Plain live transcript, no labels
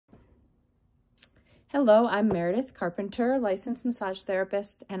Hello, I'm Meredith Carpenter, licensed massage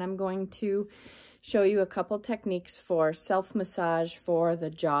therapist, and I'm going to show you a couple techniques for self-massage for the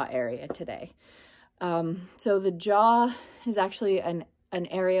jaw area today. So the jaw is actually an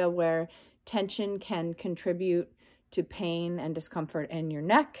area where tension can contribute to pain and discomfort in your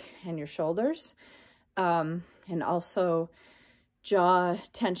neck and your shoulders. And also jaw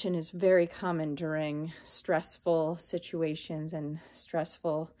tension is very common during stressful situations and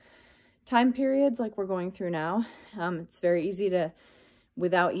stressful time periods like we're going through now. It's very easy to,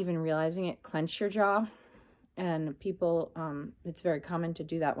 without even realizing it, clench your jaw. And people, it's very common to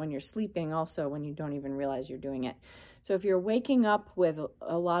do that when you're sleeping also, when you don't even realize you're doing it. So if you're waking up with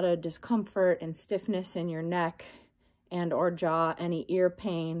a lot of discomfort and stiffness in your neck and or jaw, any ear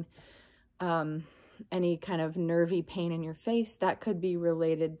pain, any kind of nervy pain in your face, that could be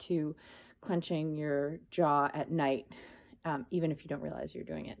related to clenching your jaw at night, even if you don't realize you're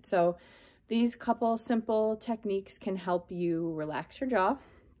doing it. So these couple simple techniques can help you relax your jaw,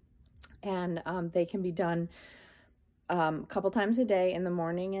 and they can be done a couple times a day. In the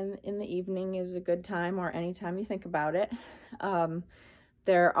morning and in the evening is a good time, or anytime you think about it.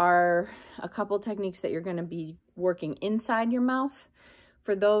 There are a couple techniques that you're going to be working inside your mouth.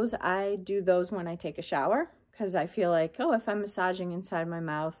 For those, I do those when I take a shower, because I feel like, oh, if I'm massaging inside my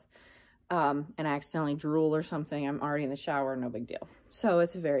mouth and I accidentally drool or something, I'm already in the shower, no big deal. So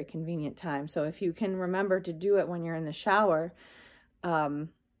it's a very convenient time. So if you can remember to do it when you're in the shower,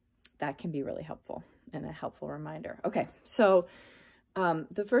 that can be really helpful and a helpful reminder. Okay, so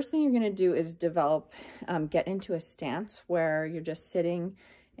the first thing you're going to do is get into a stance where you're just sitting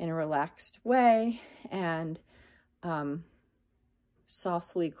in a relaxed way, and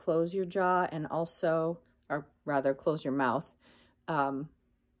softly close your jaw, and also, or rather close your mouth.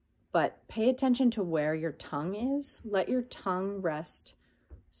 But pay attention to where your tongue is. Let your tongue rest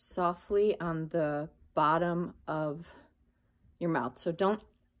softly on the bottom of your mouth. So don't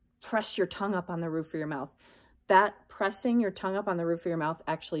press your tongue up on the roof of your mouth. That pressing your tongue up on the roof of your mouth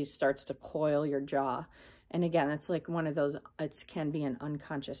actually starts to coil your jaw. And again, it's like one of those, it can be an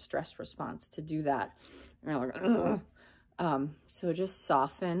unconscious stress response to do that. So just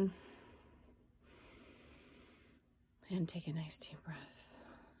soften and take a nice deep breath.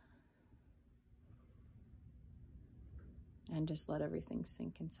 And just let everything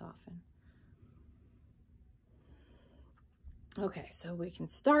sink and soften. Okay, so we can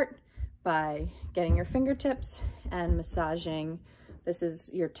start by getting your fingertips and massaging. This is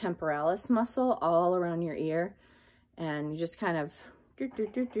your temporalis muscle all around your ear. And you just kind of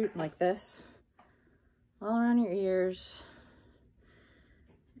like this, all around your ears.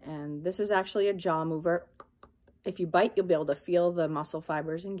 And this is actually a jaw mover. If you bite, you'll be able to feel the muscle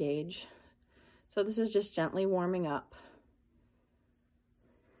fibers engage. So this is just gently warming up.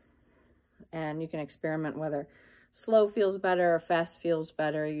 And you can experiment whether slow feels better or fast feels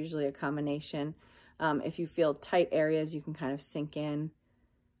better, usually a combination. If you feel tight areas, you can kind of sink in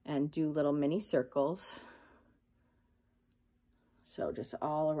and do little mini circles. So just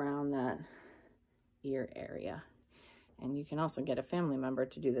all around that ear area. And you can also get a family member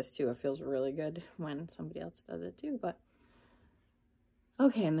to do this too. It feels really good when somebody else does it too. But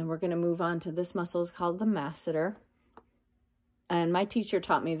okay, and then we're going to move on to this muscle. It's called the masseter. And my teacher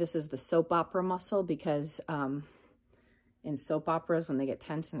taught me this is the soap opera muscle, because in soap operas, when they get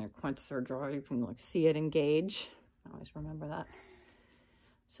tense and they're clenched their jaw, you can like see it engage. I always remember that.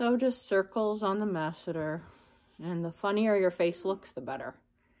 So just circles on the masseter. And the funnier your face looks, the better.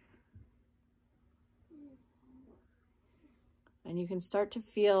 And you can start to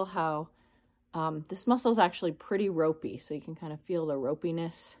feel how this muscle is actually pretty ropey. So you can kind of feel the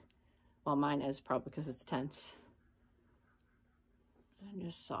ropiness. Well, mine is probably because it's tense. And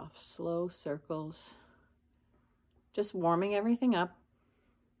just soft, slow circles. Just warming everything up.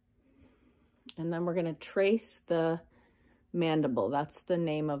 And then we're going to trace the mandible. That's the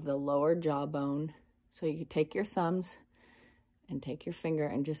name of the lower jawbone. So you can take your thumbs and take your finger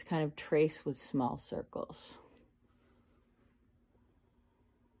and just kind of trace with small circles.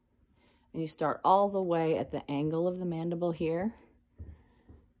 And you start all the way at the angle of the mandible here.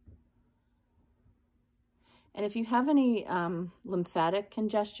 And if you have any lymphatic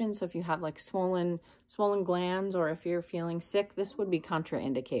congestion, so if you have like swollen glands, or if you're feeling sick, this would be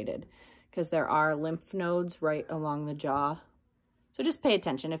contraindicated, because there are lymph nodes right along the jaw. So just pay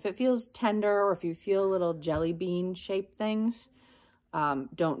attention. If it feels tender, or if you feel little jelly bean shaped things,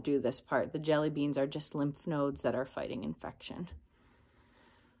 don't do this part. The jelly beans are just lymph nodes that are fighting infection.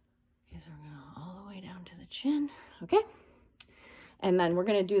 Okay, so we're going all the way down to the chin. Okay. And then we're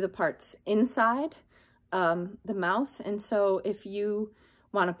going to do the parts inside the mouth. And so if you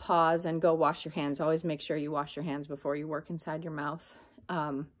want to pause and go wash your hands, always make sure you wash your hands before you work inside your mouth.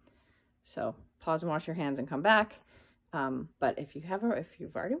 So pause and wash your hands and come back. But if you've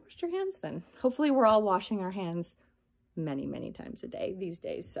already washed your hands, then hopefully we're all washing our hands many, many times a day these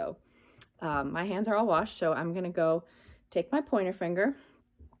days. So my hands are all washed. So I'm going to go take my pointer finger.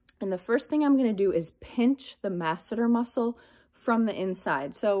 And the first thing I'm going to do is pinch the masseter muscle from the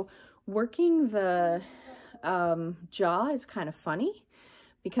inside. So working the jaw is kind of funny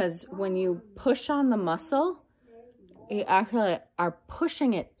because when you push on the muscle, you actually are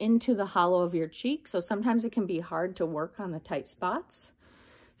pushing it into the hollow of your cheek. So sometimes it can be hard to work on the tight spots.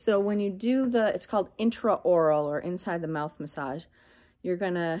 So when you do it's called intraoral or inside the mouth massage, you're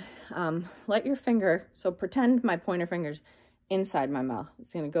gonna let your finger, so pretend my pointer finger's inside my mouth.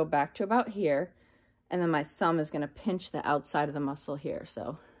 It's gonna go back to about here. And then my thumb is gonna pinch the outside of the muscle here.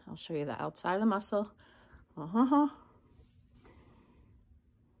 So I'll show you the outside of the muscle. So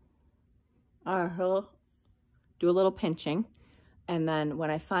do a little pinching, and then when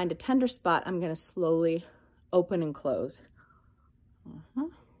I find a tender spot, I'm going to slowly open and close.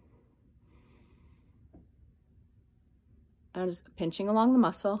 I'm just pinching along the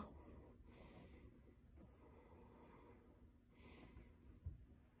muscle.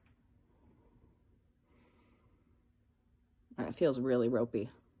 And it feels really ropey.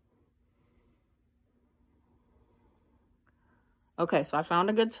 Okay, so I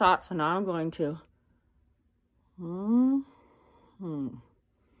found a good spot, so now I'm going to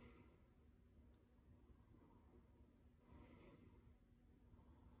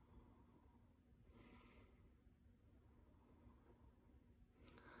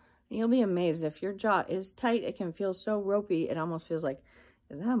You'll be amazed if your jaw is tight. It can feel so ropey. It almost feels like,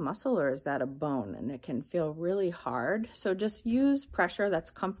 is that a muscle or is that a bone? And it can feel really hard. So just use pressure that's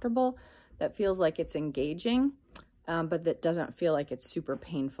comfortable, that feels like it's engaging, but that doesn't feel like it's super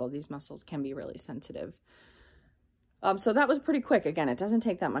painful. These muscles can be really sensitive. So that was pretty quick. Again, it doesn't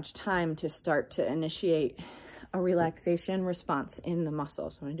take that much time to start to initiate a relaxation response in the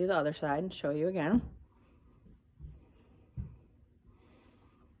muscle. So I'm going to do the other side and show you again.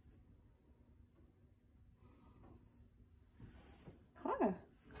 Hi.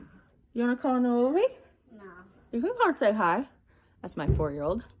 You want to call in the movie? No. You can come say hi. That's my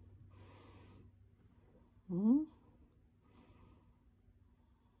 4-year-old.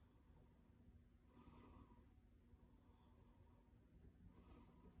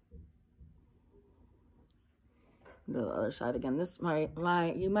 The other side again. This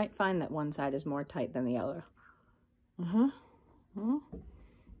you might find that one side is more tight than the other. You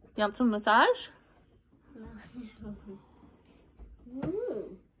want some massage?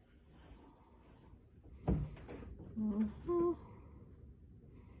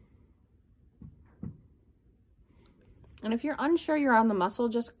 And if you're unsure you're on the muscle,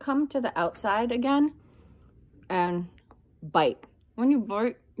 just come to the outside again and bite. When you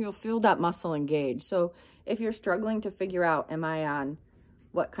bite, you'll feel that muscle engage. So if you're struggling to figure out, am I on,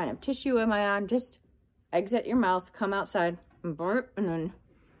 what kind of tissue am I on, just exit your mouth, come outside, and burp, and then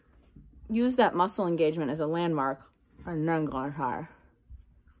use that muscle engagement as a landmark, and then go higher.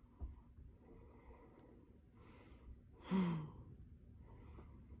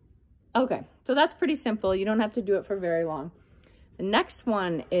 Okay, so that's pretty simple. You don't have to do it for very long. The next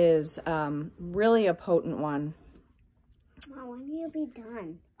one is really a potent one. When will you be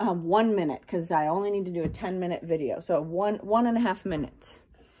done? 1 minute, because I only need to do a 10-minute video. So one and a half minutes.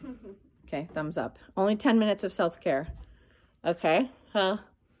 Okay, thumbs up. Only 10 minutes of self-care. Okay,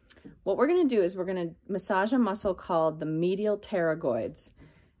 what we're going to do is we're going to massage a muscle called the medial pterygoids.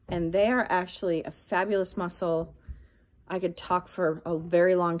 And they are actually a fabulous muscle. I could talk for a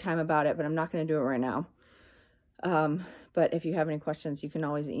very long time about it, but I'm not going to do it right now. But if you have any questions, you can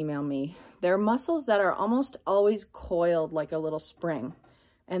always email me. They're muscles that are almost always coiled like a little spring.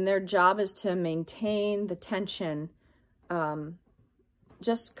 And their job is to maintain the tension,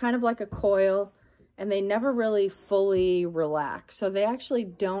 just kind of like a coil. And they never really fully relax. So they actually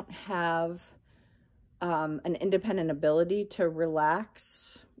don't have an independent ability to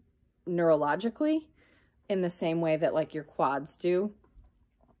relax neurologically in the same way that like your quads do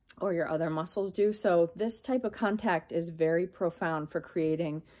or your other muscles do. So this type of contact is very profound for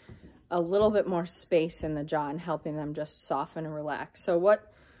creating a little bit more space in the jaw and helping them just soften and relax. So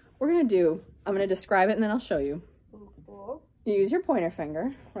what we're going to do, I'm going to describe it and then I'll show you. You use your pointer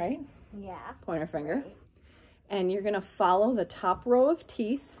finger, right? Yeah. Pointer finger. Right. And you're going to follow the top row of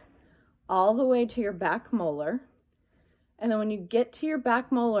teeth all the way to your back molar. And then when you get to your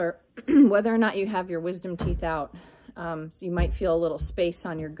back molar, whether or not you have your wisdom teeth out, so you might feel a little space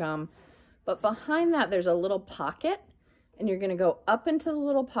on your gum. But behind that, there's a little pocket. and you're gonna go up into the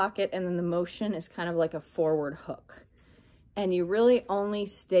little pocket, and then the motion is kind of like a forward hook. And you really only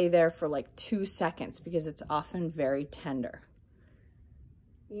stay there for like 2 seconds because it's often very tender.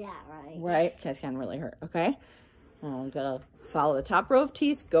 Yeah, right. Right? Because it can really hurt, okay? I'm gonna follow the top row of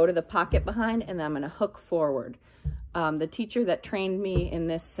teeth, go to the pocket behind, and then I'm gonna hook forward. The teacher that trained me in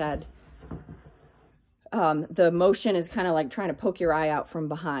this said, the motion is kind of like trying to poke your eye out from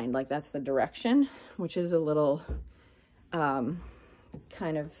behind, like that's the direction, which is a little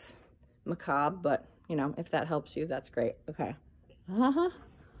kind of macabre, but you know, if that helps you, that's great. Okay. And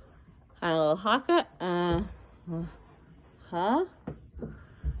a little pocket. And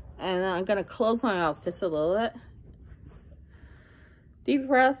then I'm gonna close my mouth just a little bit. Deep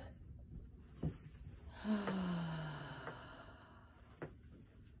breath.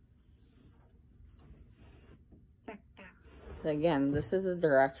 Again, this is a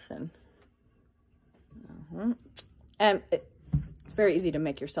direction. And it's very easy to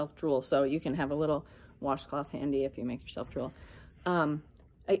make yourself drool, so you can have a little washcloth handy if you make yourself drool.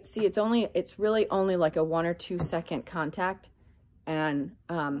 See, it's really only like a 1 or 2 second contact, and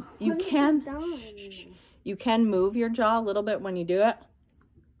you can move your jaw a little bit when you do it.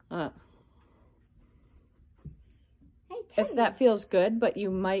 If that feels good, but you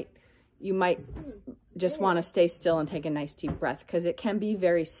might just want to stay still and take a nice deep breath, because it can be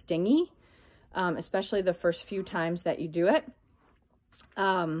very stingy, especially the first few times that you do it.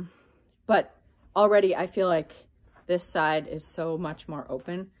 But already I feel like this side is so much more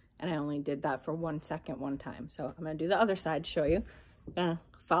open, and I only did that for 1 second one time. So I'm going to do the other side to show you.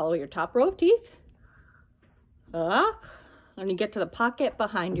 Follow your top row of teeth. When you get to the pocket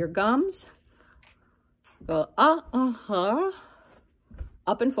behind your gums, go up and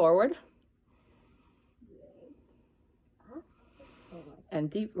forward. And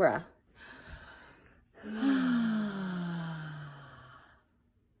deep breath.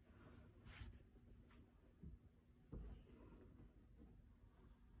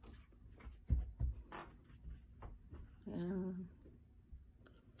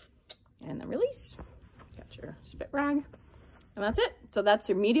 And then release. Got your spit rag. And that's it. So that's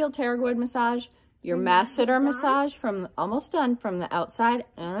your medial pterygoid massage, your masseter massage almost done from the outside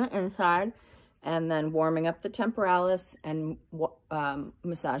and the inside, and then warming up the temporalis and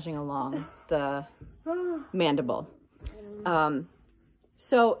massaging along the mandible.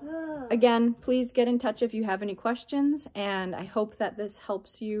 So again, please get in touch if you have any questions, and I hope that this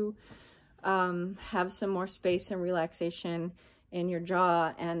helps you have some more space and relaxation in your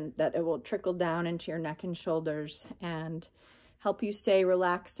jaw, and that it will trickle down into your neck and shoulders and help you stay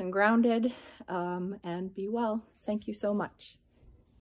relaxed and grounded, and be well. Thank you so much.